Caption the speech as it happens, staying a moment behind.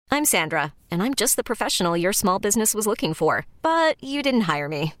I'm Sandra, and I'm just the professional your small business was looking for. But you didn't hire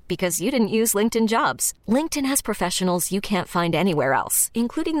me because you didn't use LinkedIn Jobs. LinkedIn has professionals you can't find anywhere else,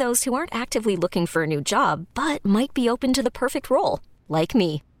 including those who aren't actively looking for a new job, but might be open to the perfect role, like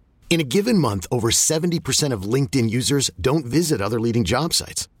me. In a given month, over 70% of LinkedIn users don't visit other leading job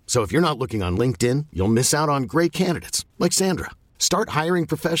sites. So if you're not looking on LinkedIn, you'll miss out on great candidates like Sandra. Start hiring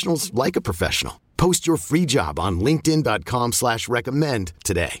professionals like a professional. Post your free job on linkedin.com/recommend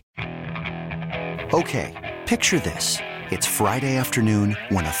today. Okay, picture this. It's Friday afternoon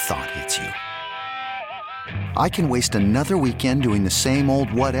when a thought hits you. I can waste another weekend doing the same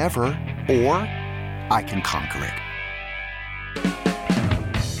old whatever, or I can conquer it.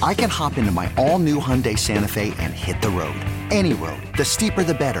 I can hop into my all-new Hyundai Santa Fe and hit the road. Any road. The steeper,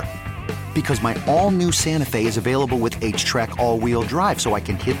 the better. Because my all-new Santa Fe is available with H-Track all-wheel drive, so I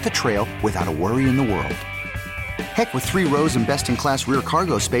can hit the trail without a worry in the world. Heck, with 3 rows and best-in-class rear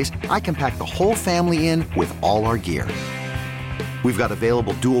cargo space, I can pack the whole family in with all our gear. We've got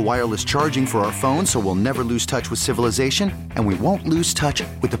available dual wireless charging for our phones, so we'll never lose touch with civilization, and we won't lose touch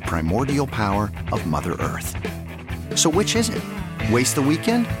with the primordial power of Mother Earth. So which is it? Waste the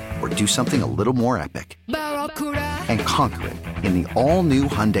weekend or do something a little more epic? And conquer it in the all-new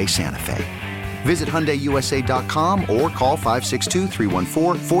Hyundai Santa Fe. Visit HyundaiUSA.com or call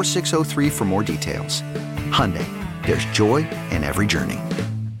 562-314-4603 for more details. Hyundai, there's joy in every journey.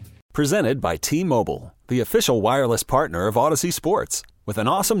 Presented by T-Mobile, the official wireless partner of Odyssey Sports. With an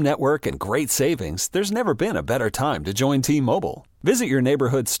awesome network and great savings, there's never been a better time to join T-Mobile. Visit your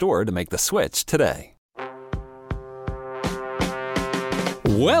neighborhood store to make the switch today.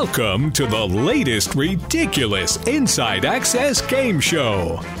 Welcome to the latest ridiculous Inside Access game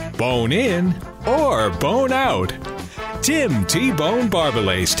show. Bone in or bone out. Tim T-Bone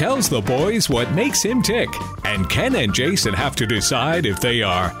Barbalace tells the boys what makes him tick, and Ken and Jason have to decide if they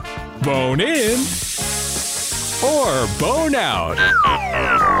are bone in or bone out.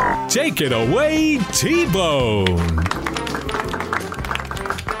 Take it away, T-Bone.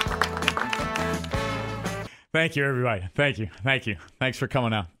 Thank you, everybody. Thank you. Thanks for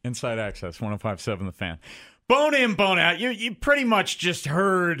coming out. Inside Access, 105.7 The Fan. Bone in, bone out. You pretty much just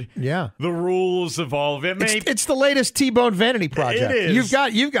heard the rules of all of it. It's the latest T-Bone vanity project. It is. You've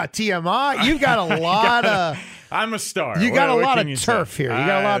got TMI. You've got a lot of... I'm a star. You got a lot of turf say? here. You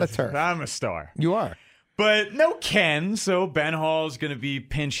got a lot of turf. I'm a star. You are. But no Ken, so Ben Hall's going to be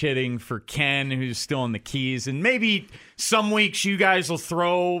pinch hitting for Ken, who's still in the keys. And maybe some weeks you guys will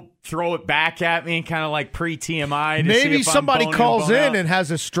throw it back at me, kind of like pre-TMI. Maybe somebody calls in and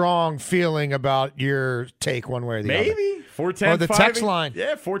has a strong feeling about your take one way or the other. Maybe. 410 or the text line.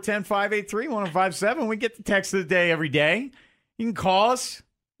 Yeah, 410-583-1057. We get the text of the day every day. You can call us.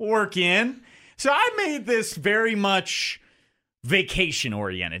 We'll work in. So I made this very much vacation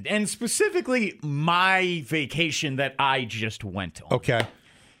oriented, and specifically my vacation that I just went on. Okay.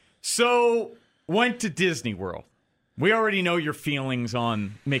 So went to Disney World. We already know your feelings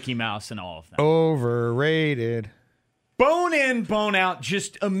on Mickey Mouse and all of that. Overrated. Bone in, bone out,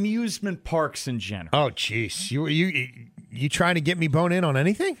 just amusement parks in general. Oh, jeez. You trying to get me bone in on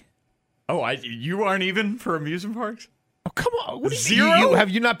anything? Oh, you aren't even for amusement parks? Oh, come on. What Zero?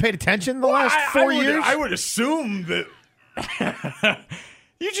 Have you not paid attention the last 4 years? I would assume that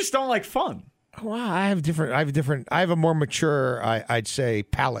you just don't like fun. Well, I have a more mature, I'd say,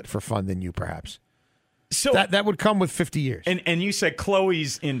 palate for fun than you, perhaps. So that would come with 50 years. And you said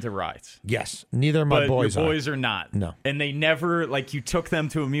Chloe's into rides. Yes. Neither of my boys are. Your boys are not. No. And they never, like, you took them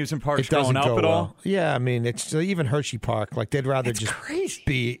to amusement parks It doesn't growing up go at all? Yeah, I mean, it's even Hershey Park. Like, they'd rather just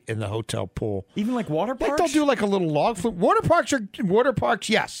be in the hotel pool. Even like water parks? They'll do like a little log flume. Water parks,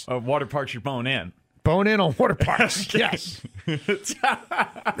 yes. Water parks, you're bone in. Bone in on water parks, yes.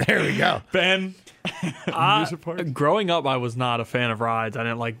 There we go. Ben? Growing up, I was not a fan of rides. I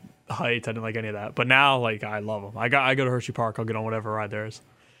didn't like heights. I didn't like any of that. But now, like, I love them. I go to Hershey Park. I'll get on whatever ride there is.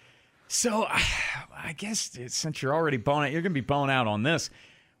 So, I guess since you're already bone out, you're going to be bone out on this.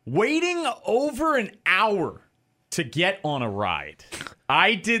 Waiting over an hour to get on a ride.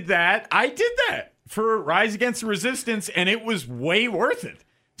 I did that for Rise Against the Resistance, and it was way worth it.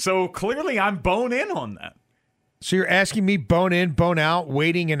 So, clearly, I'm bone in on that. So, you're asking me bone in, bone out,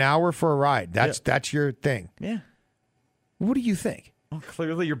 waiting an hour for a ride. That's your thing. Yeah. What do you think? Well,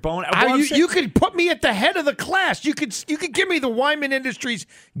 clearly, you're bone out. You could put me at the head of the class. You could give me the Wyman Industries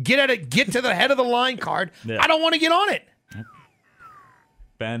get to the head of the line card. Yeah. I don't want to get on it.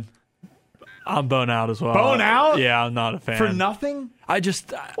 Ben? I'm bone out as well. Bone out? Yeah, I'm not a fan. For nothing?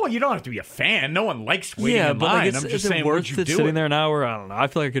 Well, you don't have to be a fan. No one likes waiting in line. But I'm just is saying, it worth it sitting there an hour? I don't know. I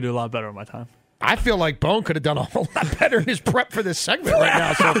feel like I could do a lot better with my time. I feel like Bone could have done a whole lot better in his prep for this segment right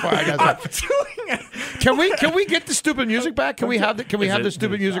now so far. I guess. Can we get the stupid music back? Can we have the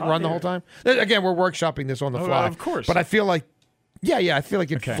stupid music run the whole time? Again, we're workshopping this on the fly. Of course. But I feel like I feel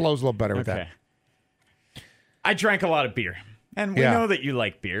like it flows a little better with that. I drank a lot of beer. And we know that you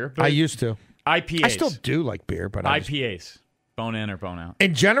like beer. But I used to. IPAs. I still do like beer, but IPAs. Bone in or bone out?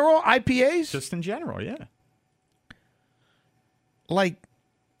 In general, IPAs? Just in general, yeah. Like,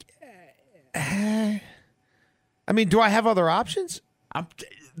 I mean, do I have other options?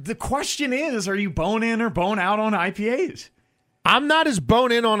 The question is, are you bone in or bone out on IPAs? I'm not as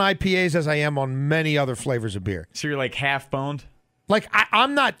bone in on IPAs as I am on many other flavors of beer. So you're like half boned? Like,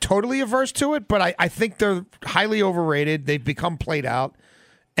 I'm not totally averse to it, but I think they're highly overrated. They've become played out.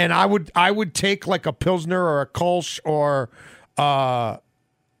 And I would take like a Pilsner or a Kolsch or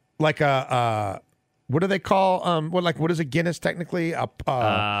like a what do they call what is a Guinness technically? A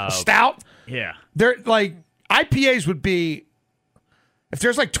stout? Yeah. They're like IPAs would be, if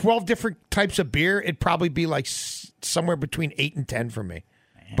there's like 12 different types of beer, it'd probably be like somewhere between 8 and 10 for me.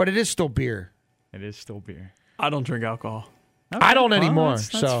 Man. But it is still beer. It is still beer. I don't drink alcohol. Okay. I don't anymore.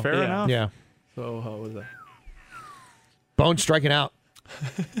 That's fair enough. Yeah. So how was that? Bone striking out.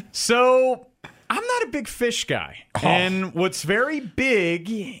 So I'm not a big fish guy. Oh. And what's very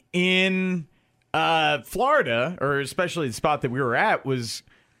big in Florida, or especially the spot that we were at, was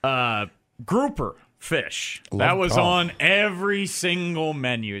grouper fish. That was on every single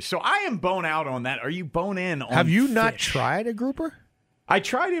menu. So I am bone out on that. Are you bone in on Have you fish? not tried a grouper? I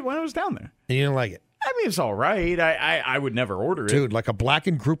tried it when I was down there. And you didn't like it? I mean, it's all right. I would never order it. Dude, like a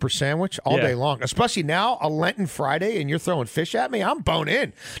blackened grouper sandwich all day long. Especially now, a Lenten Friday, and you're throwing fish at me, I'm bone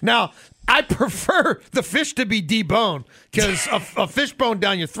in. Now, I prefer the fish to be deboned, because a fish bone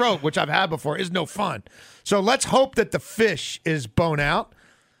down your throat, which I've had before, is no fun. So let's hope that the fish is bone out.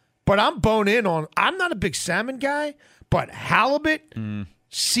 But I'm bone in on, I'm not a big salmon guy, but halibut,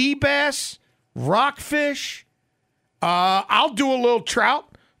 sea bass, rockfish, I'll do a little trout.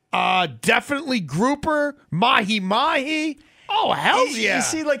 Definitely grouper, mahi. Oh, hell yeah. You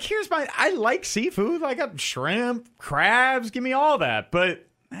see, like, I like seafood. Like, shrimp, crabs, give me all that. But,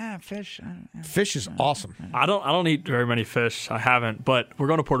 fish. Fish is awesome. I don't eat very many fish. I haven't, but we're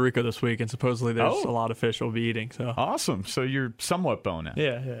going to Puerto Rico this week, and supposedly there's a lot of fish we'll be eating. So awesome. So you're somewhat bone in.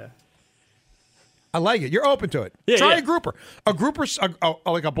 Yeah. I like it. You're open to it. Yeah, Try a grouper. A grouper,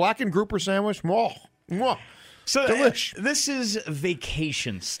 like a blackened grouper sandwich. Mwah. So delish. This is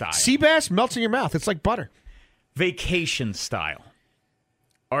vacation style. Sea bass melts in your mouth. It's like butter. Vacation style.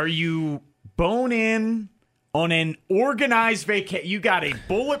 Are you bone in on an organized vacation? You got a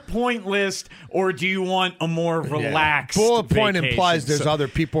bullet point list, or do you want a more relaxed bullet point vacation? Implies there's other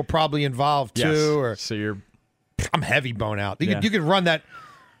people probably involved too. Or so you're. I'm heavy bone out. You could run that.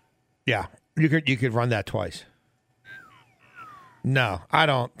 Yeah, you could run that twice. No, I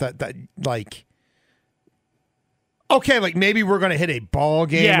don't. That like. Okay, like maybe we're going to hit a ball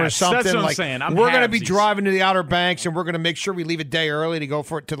game or something. That's what like, I'm saying. We're going to be driving to the Outer Banks, and we're going to make sure we leave a day early to go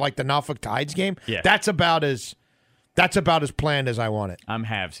to like the Norfolk Tides game. Yeah. That's about as planned as I want it. I'm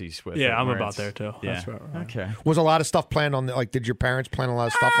halvesies with it. Yeah, I'm about there too. Yeah. That's right. Okay. Was a lot of stuff planned on did your parents plan a lot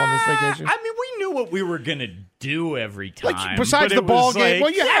of stuff on this vacation? I mean, we knew what we were going to do every time. Like, besides the ball game,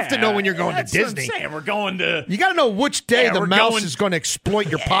 well, you have to know when you're going to Disney. That's what I'm saying. We're going to. You got to know which day the mouse is going to exploit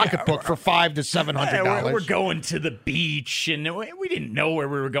your pocketbook for $500 to $700. We're going to the beach, and we didn't know where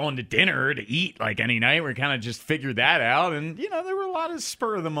we were going to dinner or to eat like any night. We kind of just figured that out, and there were a lot of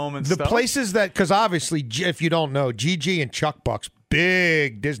spur of the moment stuff. The places that, because obviously, if you don't know, Gigi and Chuck Buck's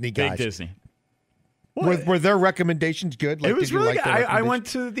big Disney guys. Big Disney. Were their recommendations good? Like, it was did you really like good. I went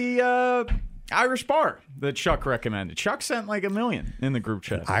to the Irish bar that Chuck recommended. Chuck sent like $1 million in the group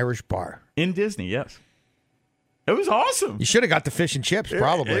chat. Irish bar. In Disney, yes. It was awesome. You should have got the fish and chips,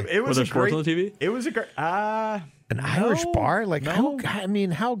 probably. It was a great on the TV? It was a great. An Irish bar? Like, no.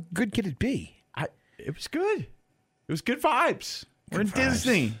 how good could it be? It was good. It was good vibes. We're in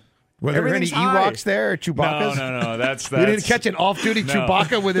Disney. Were there any Ewoks there or Chewbacca's? No. That's We didn't catch an off-duty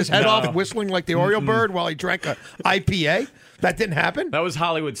Chewbacca with his head off whistling like the Oriole bird while he drank a IPA? That didn't happen? That was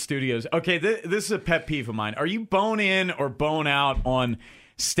Hollywood Studios. Okay, this is a pet peeve of mine. Are you bone in or bone out on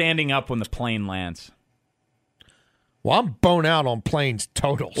standing up when the plane lands? Well, I'm bone out on planes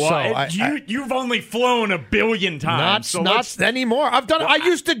total. Well, you've only flown 1 billion times. Not anymore. I've done. I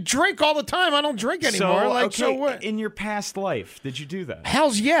used to drink all the time. I don't drink anymore. So what? In your past life, did you do that?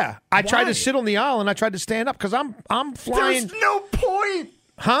 Hell's yeah. I tried to sit on the aisle and I tried to stand up because I'm flying. There's no point.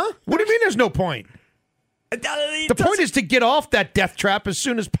 Huh? What do you mean there's no point? The point is to get off that death trap as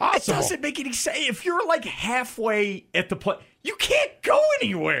soon as possible. It doesn't make any sense. If you're like halfway at the plane, you can't go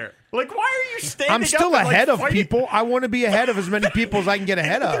anywhere. Like, why are you standing I'm still up and, ahead of fighting? people. I want to be ahead of as many people as I can get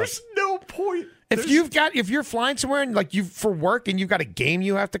ahead of. There's no point. If you're flying somewhere and like you for work and you've got a game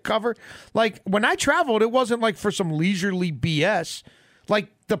you have to cover, like when I traveled, it wasn't like for some leisurely BS. Like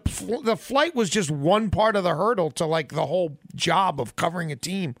the flight was just one part of the hurdle to like the whole job of covering a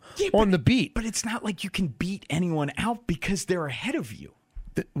team on the beat. But it's not like you can beat anyone out because they're ahead of you.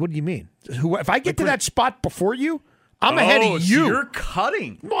 What do you mean? If I get to that spot before you, I'm ahead of you. So you're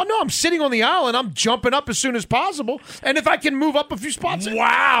cutting. Well, no, I'm sitting on the aisle and I'm jumping up as soon as possible. And if I can move up a few spots.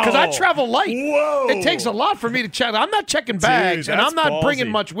 Wow. Because I travel light. Whoa. It takes a lot for me to check. I'm not checking bags and I'm not bringing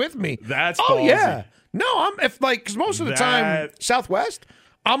much with me. That's Oh, ballsy. yeah. No, because most of the time, Southwest,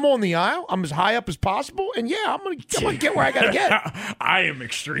 I'm on the aisle. I'm as high up as possible. And yeah, I'm gonna get where I got to get. I am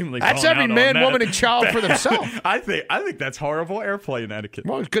extremely That's blown every out man, on that. woman, and child for themselves. I think that's horrible airplane etiquette.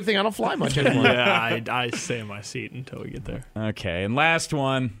 Well, it's a good thing I don't fly much anymore. Yeah, I stay in my seat until we get there. Okay, and last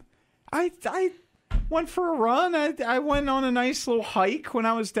one. I went for a run. I went on a nice little hike when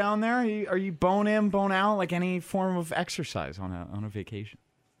I was down there. Are you bone in, bone out, like any form of exercise on a vacation?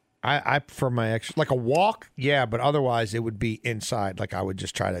 I prefer my like a walk, yeah, but otherwise it would be inside. Like I would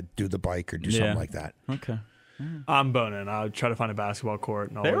just try to do the bike or do something like that. Okay. I'm boning. I would try to find a basketball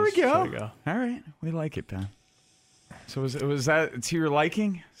court. And There we always go. try to go. All right, we like it, Ben. So was that to your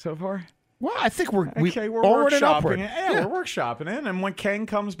liking so far? Well, I think we're we're onward and workshopping upward. it. Yeah, we're workshopping it. And when Ken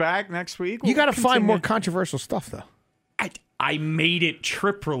comes back next week, You got to we'll find more continue. controversial stuff, though. I made it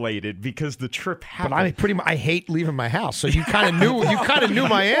trip related because the trip happened. But I hate leaving my house, so you kind of knew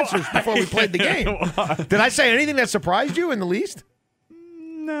my answers before we played the game. Did I say anything that surprised you in the least?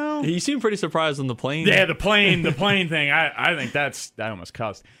 No. You seem pretty surprised on the plane. Yeah, the plane thing. I think I almost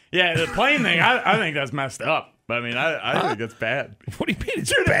cussed. Yeah, the plane thing. I think that's messed up. I mean, I think that's bad. What do you mean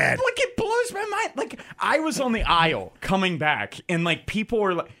it's bad? Like it blows my mind. Like I was on the aisle coming back, and like people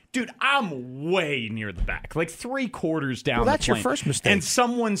were like, "Dude, I'm way near the back, like 3/4 down." Well, that's the your plane. first mistake. And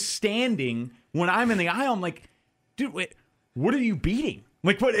someone's standing when I'm in the aisle. I'm like, "Dude, wait, what are you beating?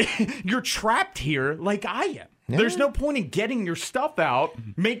 Like, what? You're trapped here, like I am." Yeah. There's no point in getting your stuff out,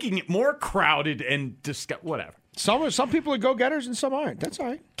 making it more crowded and whatever. Some people are go-getters and some aren't. That's all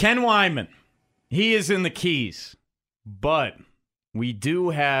right. Ken Wyman, he is in the Keys, but we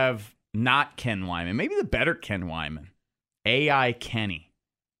do have not Ken Wyman, maybe the better Ken Wyman, AI Kenny,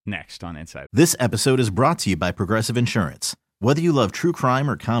 next on Inside. This episode is brought to you by Progressive Insurance. Whether you love true crime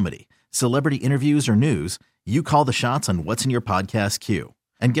or comedy, celebrity interviews or news, you call the shots on what's in your podcast queue.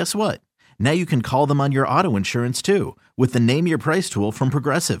 And guess what? Now you can call them on your auto insurance too with the Name Your Price tool from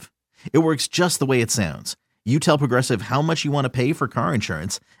Progressive. It works just the way it sounds. You tell Progressive how much you want to pay for car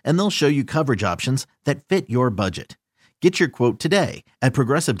insurance, and they'll show you coverage options that fit your budget. Get your quote today at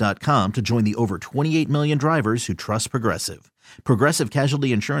Progressive.com to join the over 28 million drivers who trust Progressive. Progressive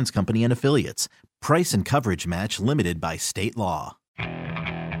Casualty Insurance Company and Affiliates. Price and coverage match limited by state law.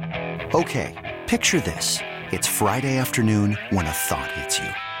 Okay, picture this. It's Friday afternoon when a thought hits you.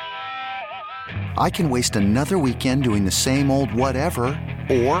 I can waste another weekend doing the same old whatever,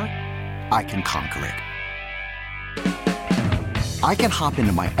 or I can conquer it. I can hop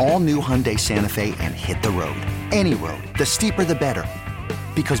into my all-new Hyundai Santa Fe and hit the road. Any road. The steeper, the better.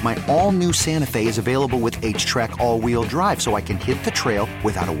 Because my all-new Santa Fe is available with H-Track all-wheel drive, so I can hit the trail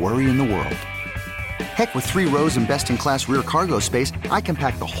without a worry in the world. Heck, with 3 rows and best-in-class rear cargo space, I can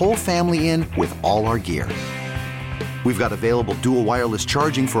pack the whole family in with all our gear. We've got available dual wireless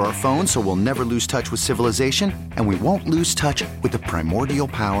charging for our phones, so we'll never lose touch with civilization, and we won't lose touch with the primordial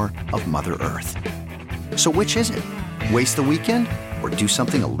power of Mother Earth. So which is it? Waste the weekend or do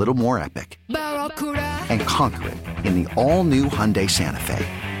something a little more epic? And conquer it in the all-new Hyundai Santa Fe.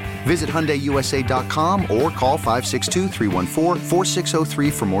 Visit HyundaiUSA.com or call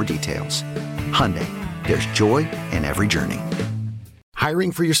 562-314-4603 for more details. Hyundai, there's joy in every journey.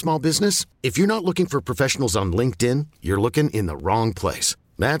 Hiring for your small business? If you're not looking for professionals on LinkedIn, you're looking in the wrong place.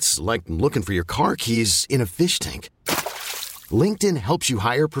 That's like looking for your car keys in a fish tank. LinkedIn helps you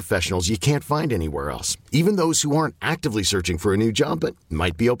hire professionals you can't find anywhere else, even those who aren't actively searching for a new job but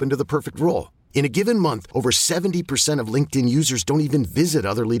might be open to the perfect role. In a given month, over 70% of LinkedIn users don't even visit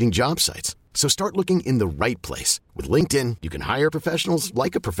other leading job sites. So start looking in the right place. With LinkedIn, you can hire professionals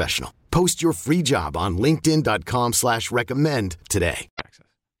like a professional. Post your free job on linkedin.com/recommend today.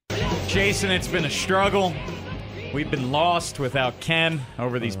 Jason, it's been a struggle. We've been lost without Ken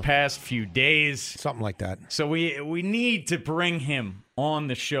over these past few days. Something like that. So we need to bring him on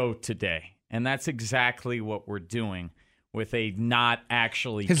the show today. And that's exactly what we're doing with a not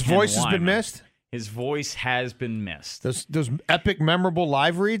actually His Ken voice has Wyman. been missed? His voice has been missed. Those epic, memorable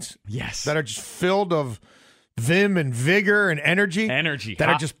live reads? Yes. That are just filled of vim and vigor and energy that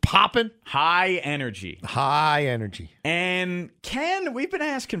are just popping. High energy. And Ken, we've been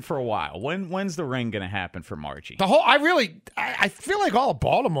asking for a while. When's the ring going to happen for Margie? I feel like all of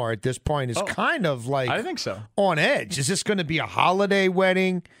Baltimore at this point is kind of like, I think so, on edge. Is this going to be a holiday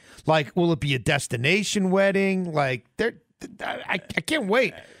wedding? Like, will it be a destination wedding? Like, I can't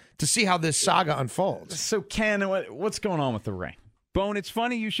wait to see how this saga unfolds. So, Ken, what's going on with the ring? Bone, it's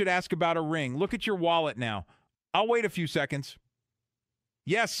funny you should ask about a ring. Look at your wallet now. I'll wait a few seconds.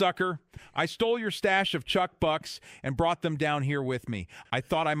 Yes, sucker. I stole your stash of Chuck Bucks and brought them down here with me. I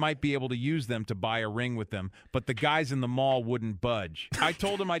thought I might be able to use them to buy a ring with them, but the guys in the mall wouldn't budge. I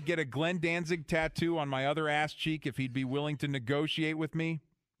told him I'd get a Glenn Danzig tattoo on my other ass cheek if he'd be willing to negotiate with me.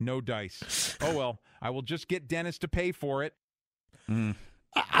 No dice. Oh, well, I will just get Dennis to pay for it.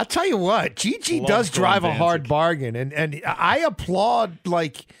 I'll tell you what, Gigi does drive a hard bargain, and I applaud,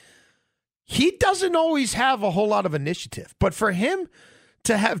 like, he doesn't always have a whole lot of initiative, but for him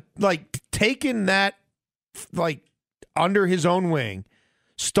to have, like, taken that, like, under his own wing,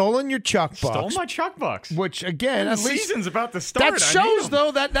 stolen your Chuck Bucks. Stole my Chuck Bucks. Which, again, the at least season's about to start. That shows,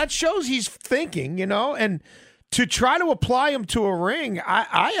 though, that shows he's thinking, you know, and to try to apply him to a ring,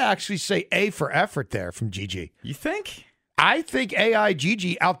 I actually say A for effort there from Gigi. You think? I think AI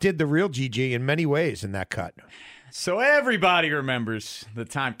Gigi outdid the real Gigi in many ways in that cut. So everybody remembers the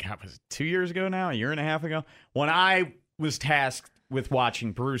time, was it 2 years ago now, a year and a half ago, when I was tasked with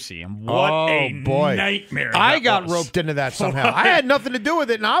watching Brucey, and what nightmare I got roped into that somehow. I had nothing to do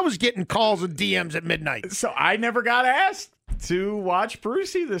with it, and I was getting calls and DMs at midnight. So I never got asked to watch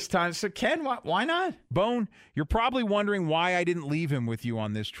Brucey this time. So, Ken, why not? Bone, you're probably wondering why I didn't leave him with you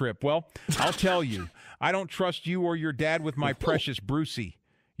on this trip. Well, I'll tell you. I don't trust you or your dad with my precious Brucey.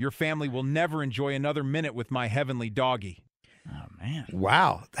 Your family will never enjoy another minute with my heavenly doggy. Oh, man.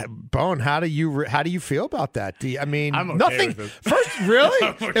 Wow. Bone, how do you feel about that? I'm okay nothing. With it. First, really?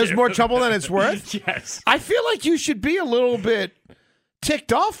 Okay, there's more trouble than it's worth? Yes. I feel like you should be a little bit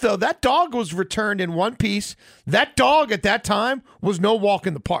ticked off, though. That dog was returned in one piece. That dog at that time was no walk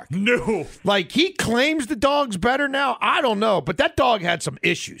in the park. No. Like, he claims the dog's better now. I don't know, but that dog had some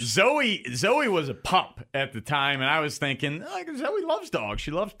issues. Zoe was a pup at the time, and I was thinking, like, Zoe loves dogs. She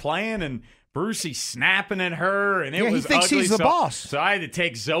loves playing, and Brucey snapping at her, and it was he thinks ugly. He's the boss. So I had to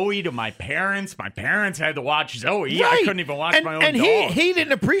take Zoe to my parents. My parents had to watch Zoe. Right. I couldn't even watch my own dog. And he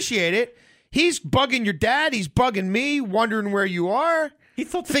didn't appreciate it. He's bugging your dad. He's bugging me, wondering where you are. He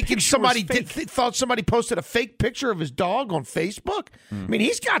thought thinking somebody thought somebody posted a fake picture of his dog on Facebook. I mean,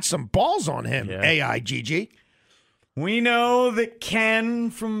 he's got some balls on him, AI Gigi. We know that Ken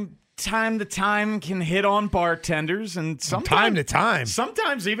from time to time can hit on bartenders, and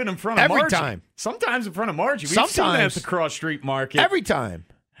sometimes even in front of Margie. Sometimes in front of Margie. We've seen that at the Cross Street Market. Every time.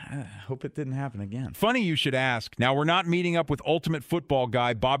 I hope it didn't happen again. Funny you should ask. Now, we're not meeting up with Ultimate Football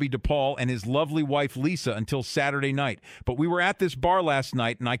guy Bobby DePaul and his lovely wife Lisa until Saturday night. But we were at this bar last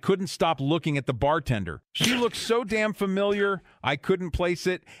night, and I couldn't stop looking at the bartender. She looked so damn familiar, I couldn't place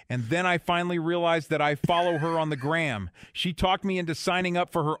it. And then I finally realized that I follow her on the gram. She talked me into signing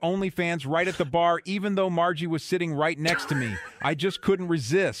up for her OnlyFans right at the bar, even though Margie was sitting right next to me. I just couldn't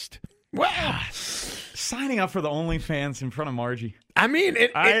resist. Wow. Signing up for the OnlyFans in front of Margie. I mean,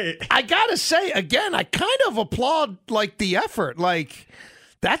 I gotta say, again, I kind of applaud, like, the effort. Like,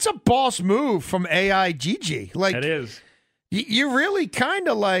 that's a boss move from AI Gigi. Like, it is. You really kind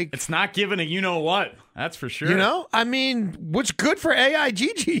of like... It's not giving a you-know-what. That's for sure. You know? I mean, what's good for AI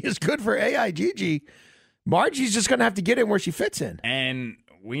Gigi is good for AI Gigi. Margie's just going to have to get in where she fits in. And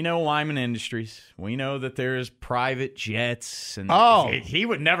we know Lyman Industries. We know that there's private jets. And he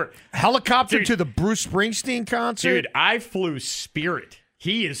would never... Helicopter to the Bruce Springsteen concert? Dude, I flew Spirit.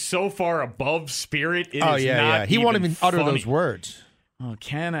 He is so far above Spirit. It is not He won't even funny. utter those words. Oh,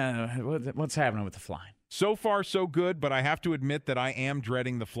 Ken, what's happening with the flying? So far, so good, but I have to admit that I am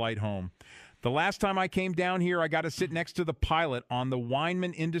dreading the flight home. The last time I came down here, I got to sit next to the pilot on the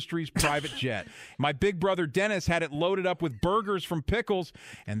Weinman Industries private jet. My big brother Dennis had it loaded up with burgers from Pickles,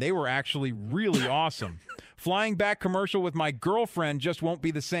 and they were actually really awesome. Flying back commercial with my girlfriend just won't be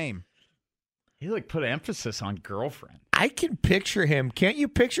the same. He put emphasis on girlfriend. I can picture him. Can't you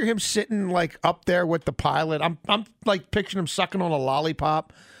picture him sitting like up there with the pilot? I'm like picturing him sucking on a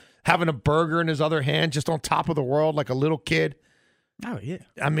lollipop, having a burger in his other hand, just on top of the world like a little kid. Oh, yeah.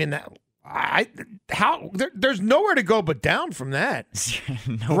 I mean, There's nowhere to go but down from that.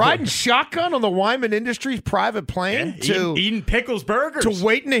 Riding shotgun on the Wyman Industries private plane to eating pickles burgers to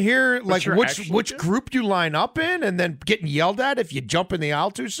waiting to hear like which group you line up in, and then getting yelled at if you jump in the aisle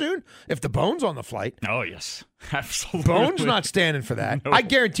too soon. If the Bone's on the flight, oh yes, absolutely. Bone's not standing for that. No. I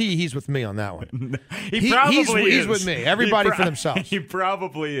guarantee you, he's with me on that one. He's with me. Everybody for themselves. He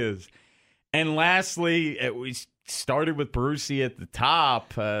probably is. And lastly, we started with Brucey at the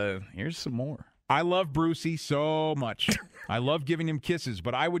top. Here's some more. I love Brucey so much. I love giving him kisses,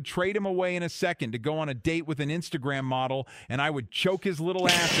 but I would trade him away in a second to go on a date with an Instagram model, and I would choke his little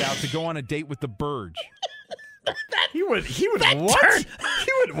ass out to go on a date with the Burge. He would what? He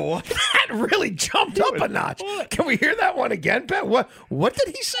would what? That really jumped up a notch. What? Can we hear that one again, Pat? What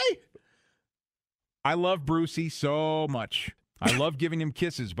did he say? I love Brucey so much. I love giving him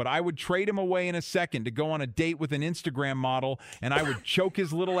kisses, but I would trade him away in a second to go on a date with an Instagram model, and I would choke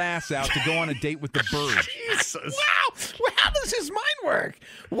his little ass out to go on a date with the Burge. Jesus. Wow. How does his mind work?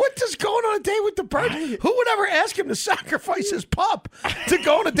 What does going on a date with the Burge? Who would ever ask him to sacrifice his pup to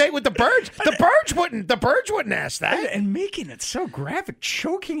go on a date with the Burge? The Burge wouldn't ask that. And making it so graphic,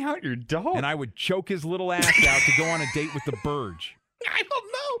 choking out your dog. And I would choke his little ass out to go on a date with the Burge. I don't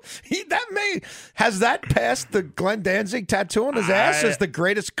know. Has that passed the Glenn Danzig tattoo on his ass as the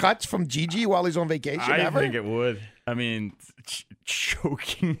greatest cuts from Gigi while he's on vacation ever? I think it would. I mean,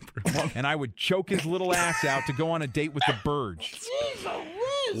 choking. And I would choke his little ass out to go on a date with the Burge.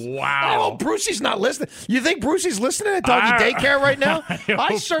 Wow. Oh, Brucey's not listening. You think Brucey's listening at doggy daycare right now?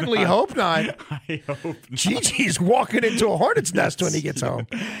 I certainly hope not. I hope not. Gigi's walking into a hornet's nest when he gets home.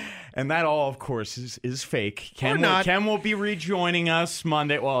 And that all, of course, is fake. Ken will be rejoining us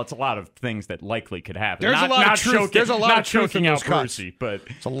Monday. Well, it's a lot of things that likely could happen. There's a lot of truth. There's a lot of truth in those cuts. Brucey, but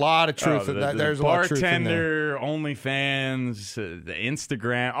it's a lot of truth in that. There's a lot of truth in there. Bartender, OnlyFans, the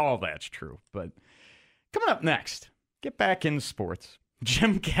Instagram, all that's true. But coming up next, get back into sports.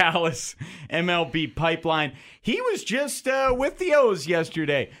 Jim Calis, MLB Pipeline. He was just with the O's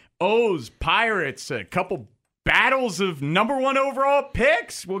yesterday. O's, Pirates, a couple battles of number one overall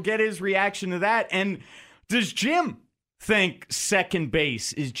picks. We'll get his reaction to that. And does Jim think second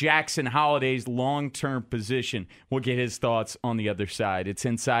base is Jackson Holliday's long-term position? We'll get his thoughts on the other side. It's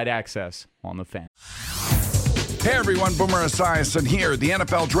Inside Access on the Fan. Hey everyone, Boomer Esiason here. The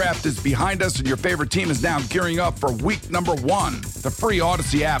NFL Draft is behind us and your favorite team is now gearing up for week number 1. The free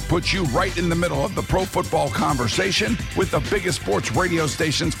Odyssey app puts you right in the middle of the pro football conversation with the biggest sports radio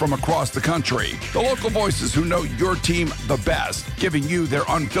stations from across the country. The local voices who know your team the best, giving you their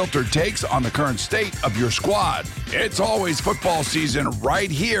unfiltered takes on the current state of your squad. It's always football season right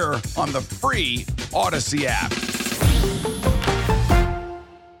here on the free Odyssey app.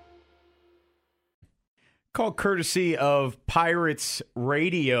 Called courtesy of Pirates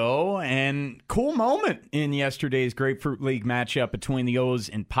Radio, and cool moment in yesterday's Grapefruit League matchup between the O's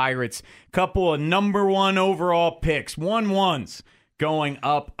and Pirates. Couple of number one overall picks, 1-1s going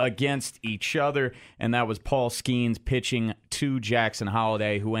up against each other, and that was Paul Skeens pitching to Jackson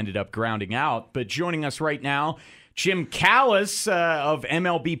Holliday, who ended up grounding out. But joining us right now, Jim Calis of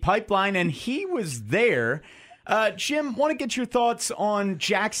MLB Pipeline, and he was there. Jim, want to get your thoughts on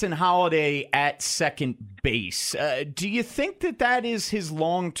Jackson Holliday at second base. Do you think that is his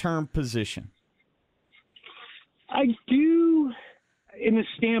long-term position? I do, in the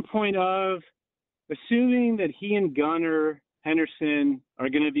standpoint of assuming that he and Gunnar Henderson are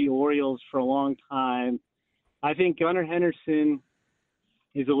going to be Orioles for a long time. I think Gunnar Henderson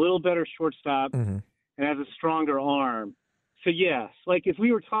is a little better shortstop and has a stronger arm. So, yes, like if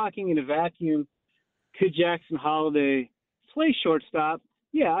we were talking in a vacuum, could Jackson Holliday play shortstop?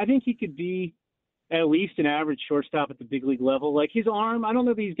 Yeah, I think he could be at least an average shortstop at the big league level. Like his arm, I don't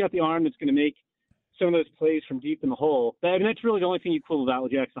know that he's got the arm that's going to make some of those plays from deep in the hole. I mean, that's really the only thing you quibble about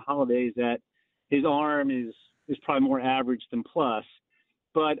with Jackson Holliday is that his arm is probably more average than plus.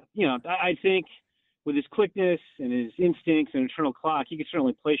 But, you know, I think with his quickness and his instincts and internal clock, he could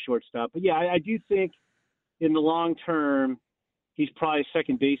certainly play shortstop. But, yeah, I do think in the long term he's probably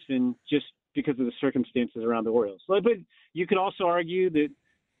second baseman just because of the circumstances around the Orioles. But you could also argue that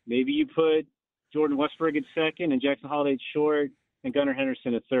maybe you put Jordan Westburg at second and Jackson Holliday at short and Gunnar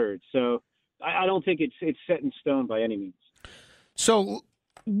Henderson at third. So I don't think it's set in stone by any means. So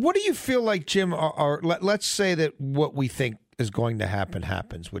what do you feel like, Jim, let's say that what we think is going to happen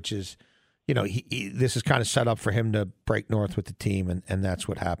happens, which is, you know, this is kind of set up for him to break north with the team, and that's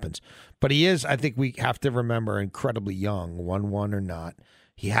what happens. But he is, I think we have to remember, incredibly young, 1-1 or not.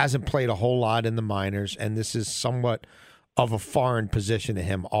 He hasn't played a whole lot in the minors, and this is somewhat of a foreign position to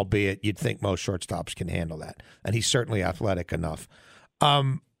him, albeit you'd think most shortstops can handle that. And he's certainly athletic enough.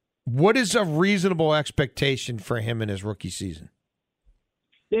 What is a reasonable expectation for him in his rookie season?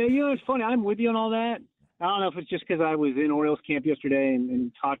 Yeah, it's funny. I'm with you on all that. I don't know if it's just because I was in Orioles camp yesterday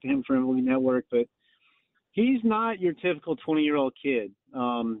and talked to him for MLB Network, but he's not your typical 20-year-old kid.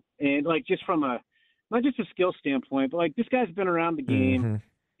 And like just from not just a skill standpoint, but like this guy's been around the game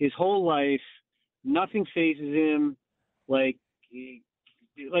his whole life. Nothing phases him. Like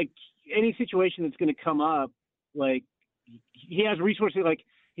any situation that's going to come up, like he has resources. Like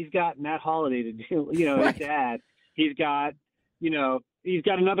he's got Matt Holliday to do, his dad. He's got, he's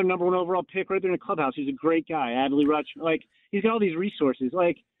got another number 1 overall pick right there in the clubhouse. He's a great guy, Adley Rutschman. Like he's got all these resources.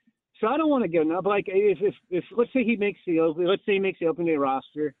 Like, so I don't want to go now. But like if let's say he makes the open day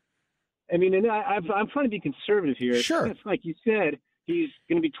roster. I mean, and I'm trying to be conservative here. Sure. It's like you said, he's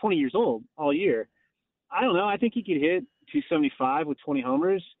going to be 20 years old all year. I don't know. I think he could hit 275 with 20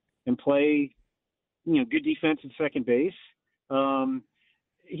 homers and play, good defense at second base.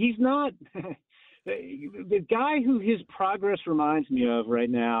 He's not the guy who his progress reminds me of right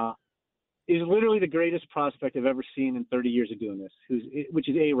now is literally the greatest prospect I've ever seen in 30 years of doing this, which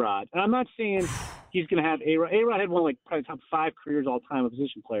is A-Rod. And I'm not saying he's going to have A-Rod. A-Rod had one of probably top 5 careers all time, a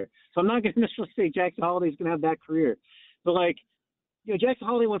position player. So I'm not going to necessarily say Jackson Holliday is going to have that career. But Jackson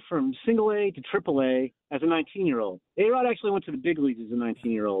Holliday went from single A to triple A as a 19-year-old. A-Rod actually went to the big leagues as a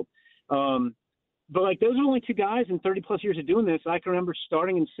 19-year-old. But those are only 2 guys in 30-plus years of doing this. I can remember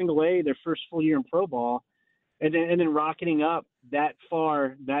starting in single A their first full year in pro ball and then rocketing up that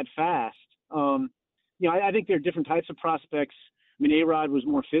far that fast. I think there are different types of prospects. I mean, A-Rod was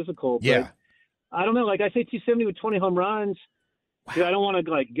more physical. But yeah. I don't know. I say 270 with 20 home runs. Wow. I don't want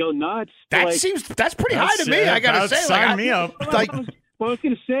to go nuts. That's pretty high to me. I gotta say, sign me up. I was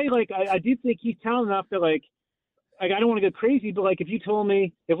gonna say, I do think he's talented enough that I don't want to go crazy, but if you told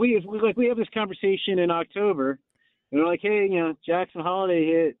me if we have this conversation in October, and we're like, hey, Jackson Holliday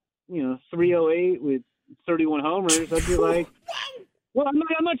hit 308 with 31 homers, I'd be like, well, I'm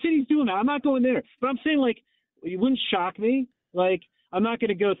not saying he's doing that. I'm not going there, but I'm saying it wouldn't shock me. I'm not going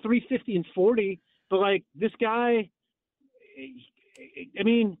to go 350 and 40, but this guy. I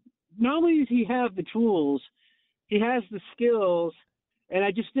mean, not only does he have the tools, he has the skills, and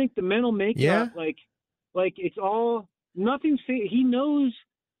I just think the mental makeup, it's all nothing. He knows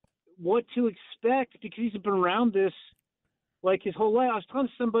what to expect because he's been around this his whole life. I was talking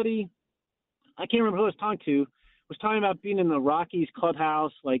to somebody, I can't remember who I was talking to, was talking about being in the Rockies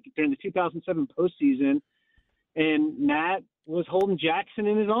clubhouse during the 2007 postseason, and Matt was holding Jackson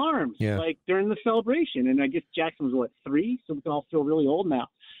in his arms during the celebration. And I guess Jackson was 3, so we can all feel really old now.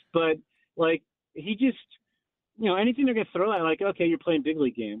 But he just, anything they're going to throw at, okay, you're playing big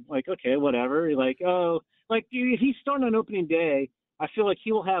league game. Okay, whatever. If he's starting on opening day, I feel like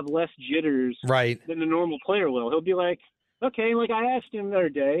he will have less jitters than the normal player will. He'll be okay. I asked him the other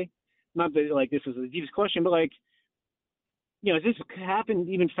day, not that this was the deepest question, but does this happen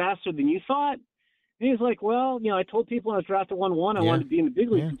even faster than you thought? And he was well, I told people when I was drafted 1-1, I wanted to be in the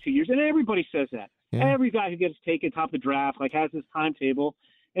big leagues in 2 years. And everybody says that. Yeah. Every guy who gets taken top of the draft, has this timetable.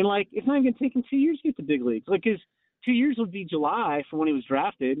 And, it's not even going to take him 2 years to get to the big leagues. His 2 years would be July from when he was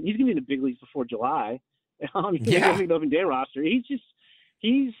drafted. He's going to be in the big leagues before July. He's going to be on the open day roster.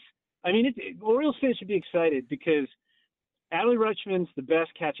 Orioles fans should be excited because Adley Rutschman's the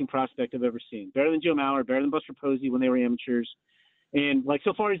best catching prospect I've ever seen. Better than Joe Mauer, better than Buster Posey when they were amateurs. And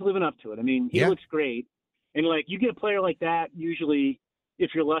so far he's living up to it. I mean, he looks great. And you get a player like that usually,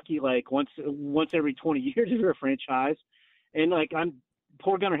 if you're lucky, once every 20 years if you're a franchise. And I'm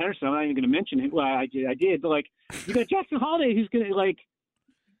poor Gunnar Henderson. I'm not even going to mention him. Well, I did, but you got Jackson Holliday who's going to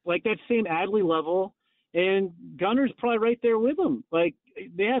that same Adley level, and Gunner's probably right there with him.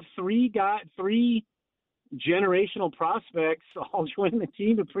 They have 3 generational prospects all joining the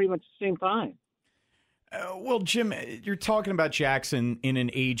team at pretty much the same time. Well, Jim, you're talking about Jackson in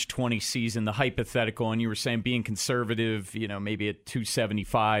an age 20 season, the hypothetical, and you were saying being conservative, maybe at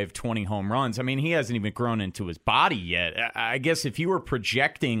 275, 20 home runs. I mean, he hasn't even grown into his body yet. I guess if you were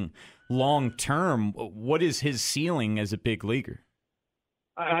projecting long term, what is his ceiling as a big leaguer?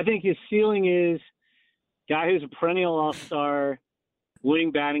 I think his ceiling is guy who's a perennial all-star,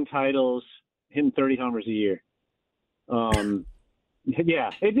 winning batting titles, hitting 30 homers a year.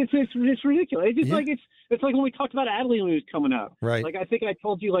 Yeah, it's ridiculous. It's like when we talked about Adley when he was coming up. Right. I think I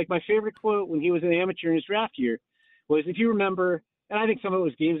told you my favorite quote when he was an amateur in his draft year was, if you remember, and I think some of it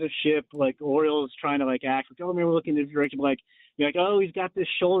was games of ship, Orioles trying to act we're looking in this direction, he's got this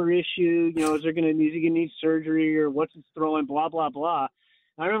shoulder issue. Is he going to need surgery or what's his throwing? Blah blah blah.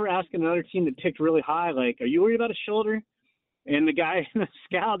 I remember asking another team that picked really high, are you worried about a shoulder? And the guy, the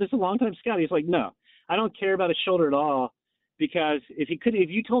scout, this is a long time scout. He's no, I don't care about a shoulder at all. because if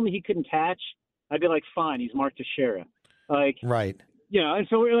you told me he couldn't catch, I'd be like, fine, he's Mark Teixeira. Like, right. And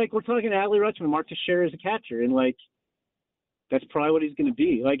so we're talking to Adley Rutschman, Mark Teixeira is a catcher, and like, that's probably what he's going to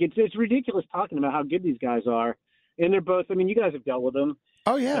be. Like, it's ridiculous talking about how good these guys are, and they're both. I mean, you guys have dealt with them.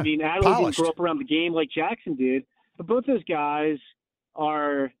 Oh yeah. I mean, Adley didn't grow up around the game like Jackson did, but both those guys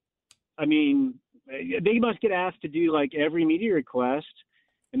are. I mean, they must get asked to do like every media request,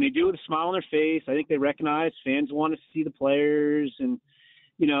 and they do it with a smile on their face. I think they recognize fans want to see the players, and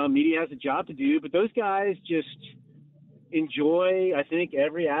media has a job to do. But those guys just enjoy, I think,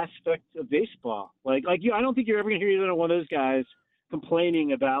 every aspect of baseball. Like you, I don't think you're ever going to hear either one of those guys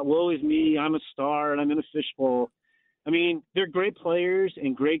complaining about, woe is me, I'm a star and I'm in a fishbowl. I mean, they're great players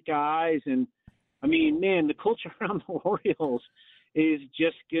and great guys. And, I mean, man, the culture around the Orioles is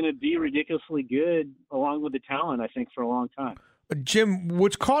just going to be ridiculously good along with the talent, I think, for a long time. Jim,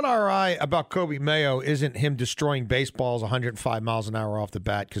 what's caught our eye about Kobe Mayo isn't him destroying baseballs 105 miles an hour off the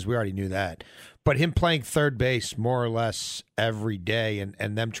bat, because we already knew that, but him playing third base more or less every day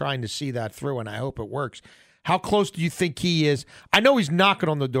and them trying to see that through, and I hope it works. How close do you think he is? I know he's knocking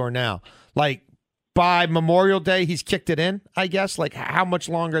on the door now. Like, by Memorial Day, he's kicked it in, I guess. Like, how much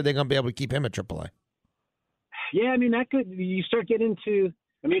longer are they going to be able to keep him at AAA? Yeah, I mean, you start getting into,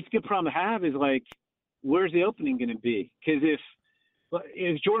 I mean, it's a good problem to have is, like, where's the opening going to be? Because if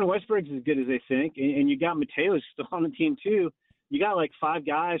Jordan Westbrook's as good as they think, and you got Mateos still on the team too, you got like 5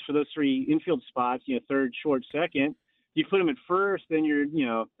 guys for those 3 infield spots, third, short, second. You put them at first, then you're,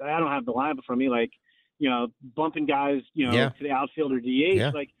 I don't have the line before me, like, bumping guys, to the outfield or DH.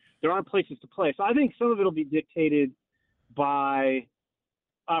 Yeah. Like, there aren't places to play. So I think some of it will be dictated by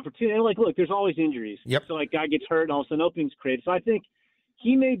opportunity. Like, look, there's always injuries. Yep. So, like, guy gets hurt and all of a sudden openings created. So I think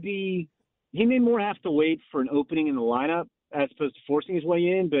he may more have to wait for an opening in the lineup as opposed to forcing his way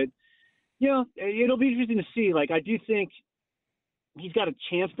in. But, it'll be interesting to see. Like, I do think he's got a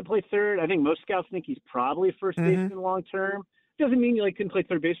chance to play third. I think most scouts think he's probably a first baseman long term. Doesn't mean he couldn't play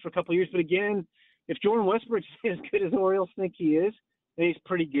third base for a couple of years. But again, if Jordan Westbrook's as good as the Orioles think he is, and he's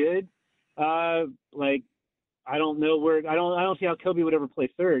pretty good, I don't know where I don't see how Kobe would ever play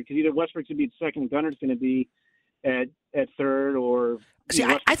third, because either Westbrook's going to be at second and Gunner's going to be at third, or see,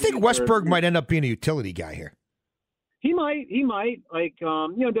 I think Westbrook might end up being a utility guy here. He might. Like,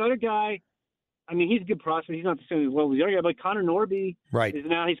 the other guy, I mean, he's a good prospect. He's not the same as well as the other guy, but Connor Norby is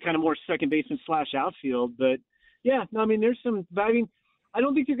now, he's kind of more second baseman / outfield. But, yeah, no, I mean, there's some – I mean, I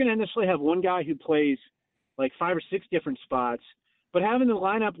don't think you're going to necessarily have one guy who plays like 5 or 6 different spots, but having the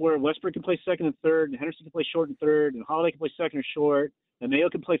lineup where Westbrook can play second and third, and Henderson can play short and third, and Holiday can play second or short, and Mayo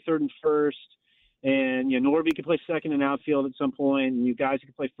can play third and first, and Norby can play second and outfield at some point, and you guys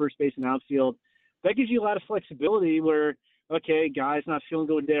can play first base and outfield. That gives you a lot of flexibility where, okay, guy's not feeling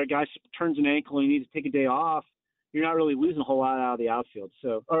good there, guy turns an ankle and he needs to take a day off. You're not really losing a whole lot out of the outfield,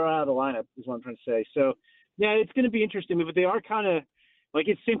 or out of the lineup is what I'm trying to say. So, yeah, it's going to be interesting, but they are kind of like,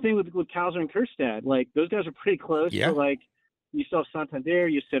 it's the same thing with Cowser and Kjerstad. Like, those guys are pretty close. Yeah. So, like, you still have Santander,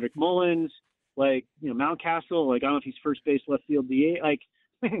 you have Cedric Mullins, like, Mountcastle. Like, I don't know if he's first base, left field, DA. Like,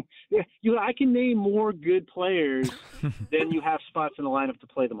 I can name more good players than you have spots in the lineup to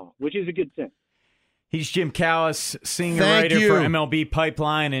play them all, which is a good thing. He's Jim Calis, senior writer for MLB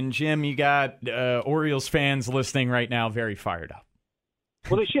Pipeline. And, Jim, you got Orioles fans listening right now very fired up.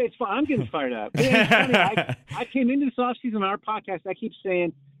 Well, they should. It's fun. I'm getting fired up. It's funny. I came into this offseason on our podcast. I keep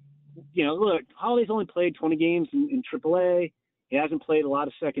saying, look, Holiday's only played 20 games in AAA. He hasn't played a lot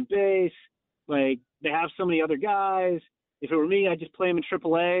of second base. Like, they have so many other guys. If it were me, I'd just play him in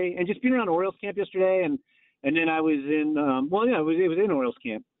AAA. And just being around Orioles camp yesterday, and then I was in it was in Orioles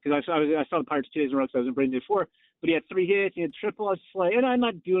camp, because I saw the Pirates 2 days in a row, because I was in Bradenton before. But he had 3 hits, he had triple. I was just like, and I'm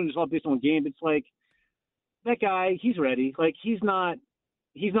not doing this all based on one game. But it's like, that guy, he's ready. Like, he's not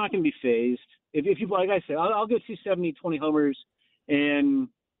going to be phased. If you, like I said, I'll go 270, 20 homers, and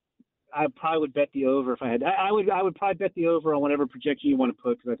I probably would bet the over if I had. I would probably bet the over on whatever projection you want to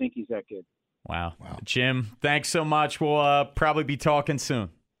put, because I think he's that good. Wow. Jim, thanks so much. We'll probably be talking soon.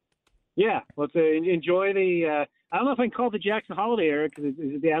 Yeah, let's enjoy the. I don't know if I can call it the Jackson Holiday era, because is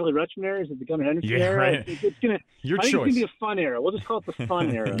it the Adley Rutschman era? Is it the Gunnar Henderson era? Right. It's gonna. Your I think choice. It's gonna be a fun era. We'll just call it the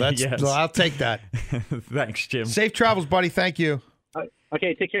fun era. Yes. I'll take that. Thanks, Jim. Safe travels, buddy. Thank you.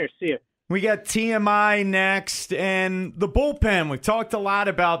 Okay, take care. See you. We got TMI next, and the bullpen. We've talked a lot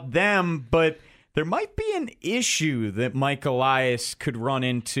about them, but there might be an issue that Mike Elias could run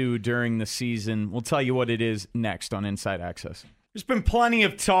into during the season. We'll tell you what it is next on Inside Access. There's been plenty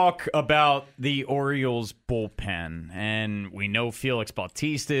of talk about the Orioles bullpen, and we know Felix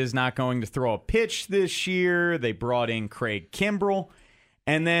Bautista is not going to throw a pitch this year. They brought in Craig Kimbrell,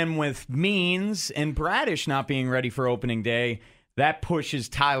 And then with Means and Bradish not being ready for opening day, that pushes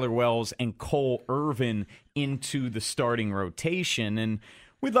Tyler Wells and Cole Irvin into the starting rotation. And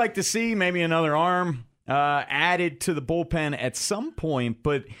we'd like to see maybe another arm added to the bullpen at some point.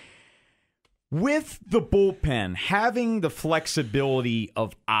 But with the bullpen, having the flexibility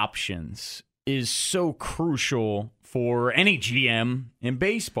of options is so crucial for any GM in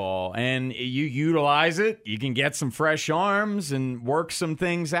baseball. And you utilize it, you can get some fresh arms and work some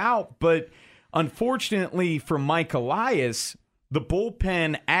things out. But unfortunately for Mike Elias, the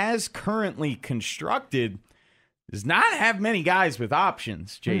bullpen as currently constructed does not have many guys with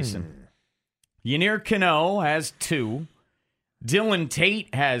options, Jason. Yennier Cano has 2. Dylan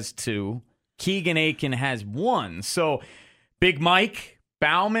Tate has 2. Keegan Aiken has 1. So Big Mike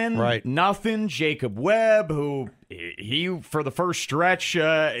Bauman, nothing. Jacob Webb, who he for the first stretch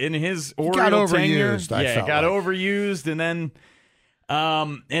in his Oriole tenure, got overused, and then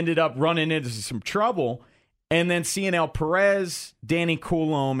ended up running into some trouble. And then Cionel Perez, Danny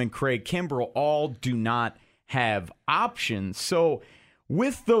Coulombe, and Craig Kimbrell all do not have options. So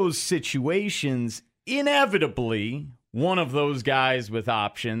with those situations, inevitably, one of those guys with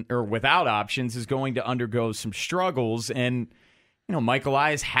option or without options is going to undergo some struggles. And, you know, Mike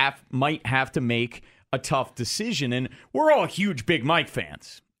Elias might have to make a tough decision. And we're all huge Big Mike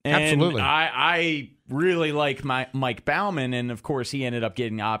fans. And absolutely. I really like Mike Bauman. And, of course, he ended up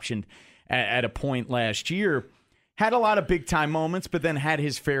getting optioned at a point last year. Had a lot of big-time moments, but then had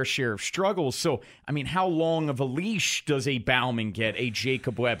his fair share of struggles. So, I mean, how long of a leash does a Bauman get, a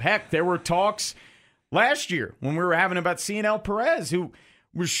Jacob Webb? Heck, there were talks last year when we were having about Cionel Perez, who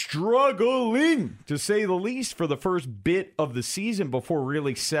was struggling, to say the least, for the first bit of the season before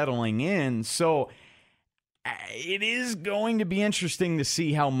really settling in. So it is going to be interesting to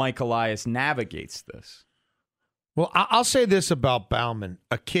see how Mike Elias navigates this. Well, I'll say this about Bauman,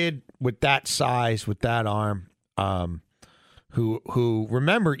 a kid with that size, with that arm, who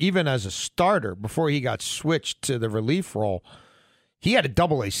remember, even as a starter, before he got switched to the relief role, he had a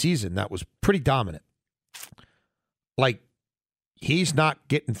Double-A season that was pretty dominant. Like, he's not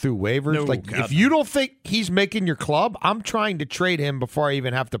getting through waivers. No, like, God, if you don't think he's making your club, I'm trying to trade him before I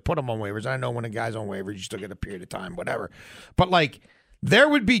even have to put him on waivers. I know when a guy's on waivers, you still get a period of time, whatever. But, like, there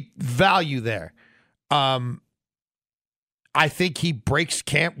would be value there. I think he breaks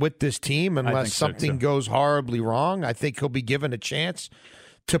camp with this team unless something goes horribly wrong. I think he'll be given a chance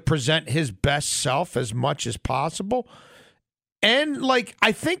to present his best self as much as possible. And, like,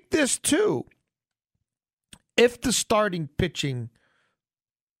 I think this, too, if the starting pitching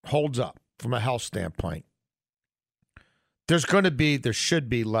holds up from a health standpoint, there should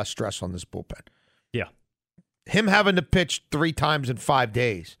be less stress on this bullpen. Yeah. Him having to pitch 3 times in 5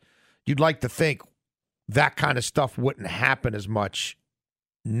 days, you'd like to think that kind of stuff wouldn't happen as much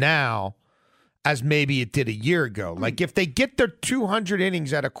now as maybe it did a year ago. Like, if they get their 200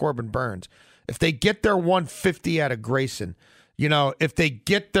 innings out of Corbin Burns, if they get their 150 out of Grayson, you know, if they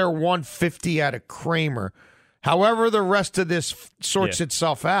get their 150 out of Kramer, however the rest of this sorts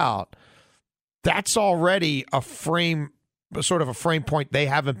itself out, that's already sort of a frame point they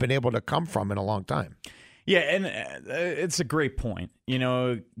haven't been able to come from in a long time. Yeah, and it's a great point. You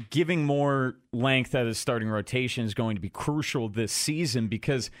know, giving more length at his starting rotation is going to be crucial this season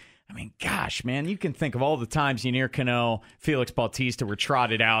because, I mean, gosh, man, you can think of all the times Yennier Cano, Felix Bautista were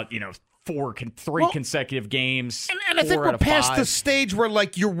trotted out, you know, three consecutive games. And I think we're past the stage where,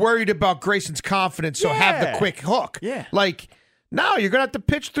 like, you're worried about Grayson's confidence, so have the quick hook. Yeah. Like, no, you're going to have to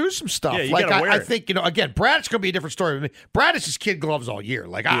pitch through some stuff. Yeah, you like, gotta wear I it. think, you know, again, Brad's going to be a different story. I mean, Bradish's kid gloves all year.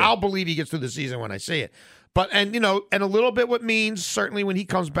 Like, I'll believe he gets through the season when I see it. But, and, you know, and a little bit what means, certainly when he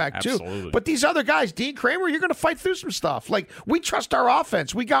comes back, Absolutely. too. But these other guys, Dean Kramer, you're going to fight through some stuff. Like, we trust our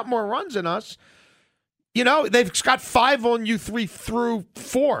offense. We got more runs in us. You know, they've got 5 on you 3 through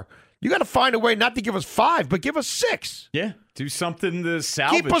 4. You got to find a way not to give us 5, but give us 6. Yeah, do something to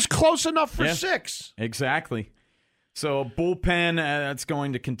salvage. Keep us close enough for 6. Exactly. So bullpen, that's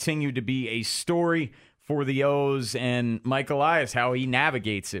going to continue to be a story for the O's, and Mike Elias, how he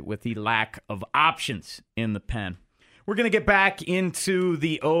navigates it with the lack of options in the pen. We're going to get back into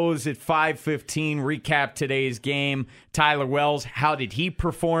the O's at 5:15, recap today's game. Tyler Wells, how did he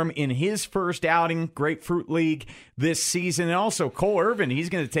perform in his first outing, Grapefruit League, this season? And also Cole Irvin, he's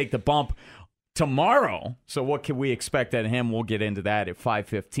going to take the bump tomorrow. So what can we expect out of him? We'll get into that at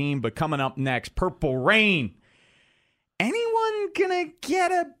 5:15. But coming up next, Purple Rain. anyone going to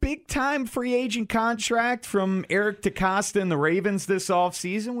get a big-time free agent contract from Eric DeCosta and the Ravens this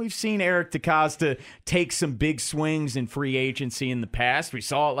offseason? We've seen Eric DeCosta take some big swings in free agency in the past. We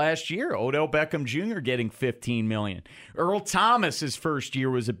saw it last year. Odell Beckham Jr. getting $15 million. Earl Thomas, his first year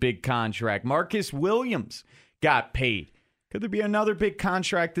was a big contract. Marcus Williams got paid. Could there be another big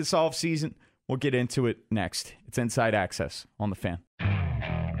contract this offseason? We'll get into it next. It's Inside Access on The Fan.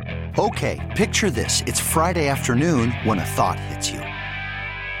 Okay, picture this. It's Friday afternoon when a thought hits you.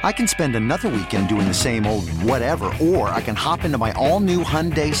 I can spend another weekend doing the same old whatever, or I can hop into my all-new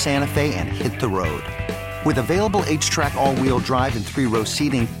Hyundai Santa Fe and hit the road. With available H-Track all-wheel drive and 3-row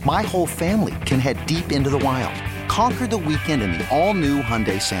seating, my whole family can head deep into the wild. Conquer the weekend in the all-new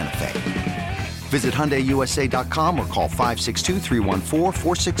Hyundai Santa Fe. Visit HyundaiUSA.com or call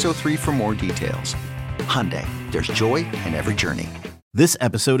 562-314-4603 for more details. Hyundai, there's joy in every journey. This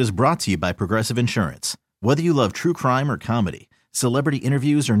episode is brought to you by Progressive Insurance. Whether you love true crime or comedy, celebrity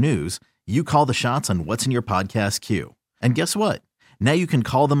interviews or news, you call the shots on what's in your podcast queue. And guess what? Now you can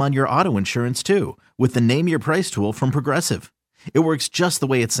call them on your auto insurance too with the Name Your Price tool from Progressive. It works just the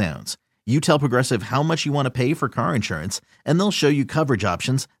way it sounds. You tell Progressive how much you want to pay for car insurance, and they'll show you coverage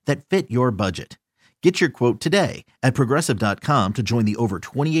options that fit your budget. Get your quote today at Progressive.com to join the over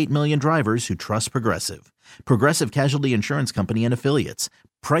 28 million drivers who trust Progressive. Progressive Casualty Insurance Company and Affiliates.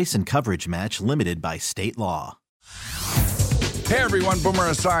 Price and coverage match limited by state law. Hey everyone, Boomer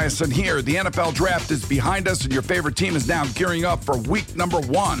Esiason here. The NFL Draft is behind us and your favorite team is now gearing up for week number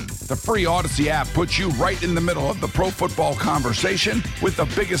 1. The free Odyssey app puts you right in the middle of the pro football conversation with the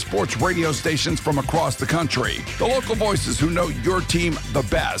biggest sports radio stations from across the country. The local voices who know your team the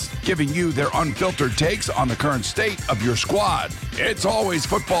best, giving you their unfiltered takes on the current state of your squad. It's always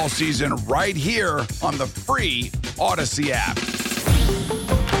football season right here on the free Odyssey app.